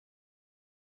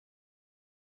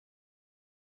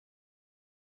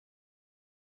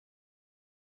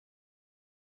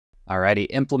Alrighty,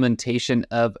 implementation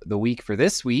of the week for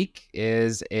this week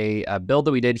is a build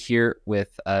that we did here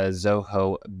with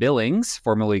Zoho Billings,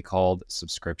 formerly called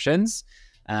Subscriptions,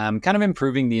 kind of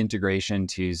improving the integration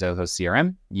to Zoho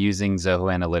CRM using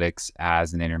Zoho Analytics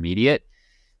as an intermediate.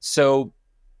 So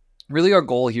really our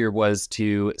goal here was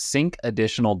to sync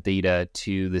additional data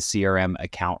to the CRM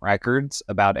account records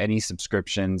about any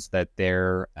subscriptions that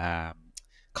their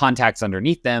contacts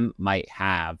underneath them might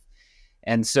have.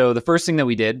 And so the first thing that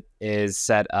we did is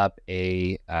set up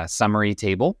a summary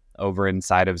table over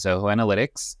inside of Zoho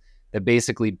Analytics that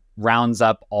basically rounds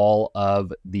up all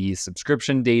of the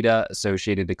subscription data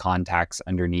associated to contacts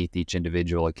underneath each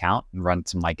individual account and run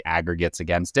some like aggregates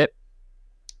against it.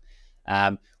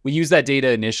 We use that data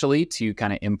initially to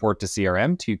kind of import to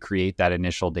CRM to create that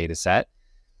initial data set.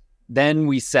 Then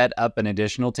we set up an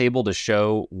additional table to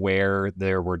show where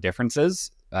there were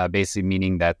differences, basically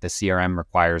meaning that the CRM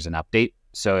requires an update.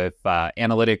 So if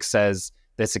Analytics says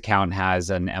this account has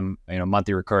an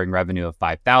monthly recurring revenue of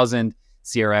 5,000,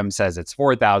 CRM says it's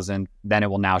 4,000, then it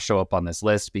will now show up on this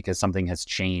list because something has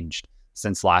changed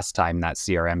since last time that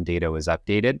CRM data was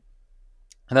updated.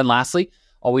 And then lastly,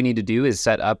 all we need to do is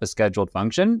set up a scheduled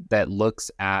function that looks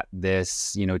at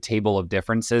this, table of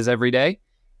differences every day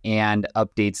and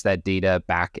updates that data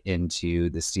back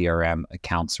into the CRM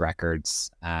accounts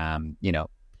records,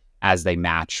 as they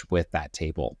match with that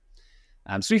table.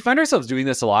 So we find ourselves doing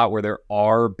this a lot where there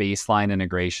are baseline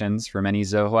integrations for many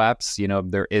Zoho apps.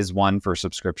 There is one for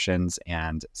subscriptions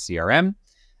and CRM,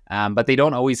 but they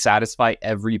don't always satisfy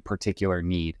every particular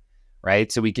need,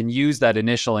 right? So we can use that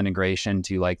initial integration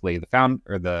to lay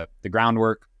the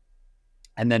groundwork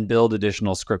and then build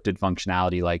additional scripted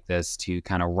functionality like this to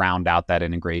kind of round out that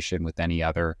integration with any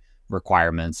other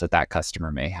requirements that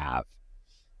customer may have.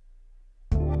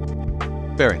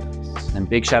 Very nice. And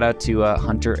big shout out to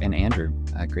Hunter and Andrew.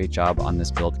 Great job on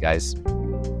this build, guys.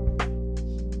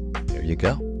 There you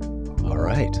go. All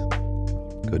right.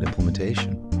 Good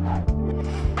implementation.